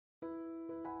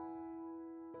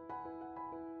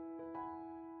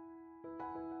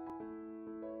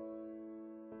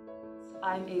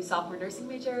I'm a sophomore nursing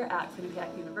major at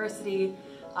Quinnipiac University.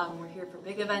 We're here for a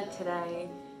big event today.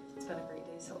 It's been a great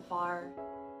day so far.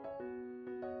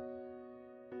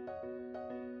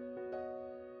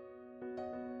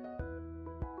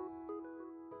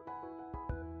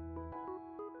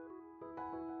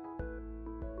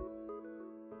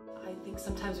 I think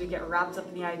sometimes we get wrapped up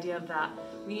in the idea of that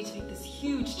we need to make this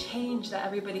huge change that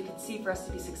everybody could see for us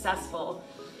to be successful.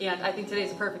 And I think today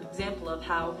is a perfect example of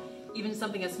how even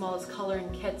something as small as coloring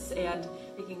kits and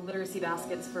making literacy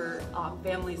baskets for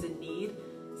families in need,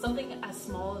 something as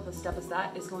small of a step as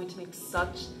that is going to make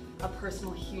such a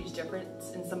personal, huge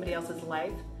difference in somebody else's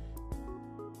life.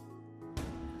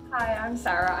 Hi, I'm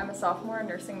Sarah. I'm a sophomore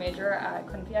nursing major at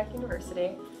Quinnipiac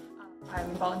University.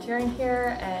 I'm volunteering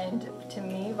here, and to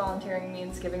me, volunteering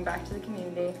means giving back to the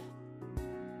community.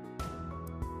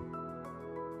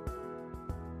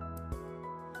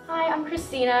 Hi, I'm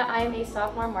Christina. I am a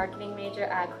sophomore marketing major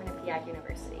at Quinnipiac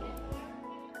University.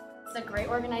 It's a great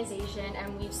organization,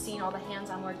 and we've seen all the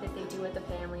hands-on work that they do with the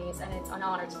families, and it's an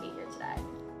honor to be here today.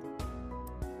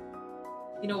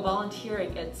 You know,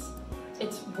 volunteering, it's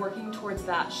working towards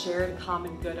that shared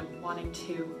common good of wanting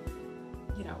to,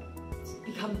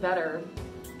 become better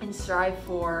and strive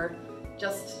for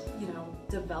just,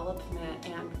 development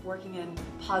and working in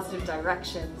positive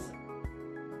directions.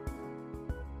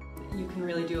 You can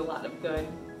really do a lot of good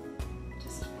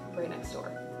just right next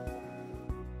door.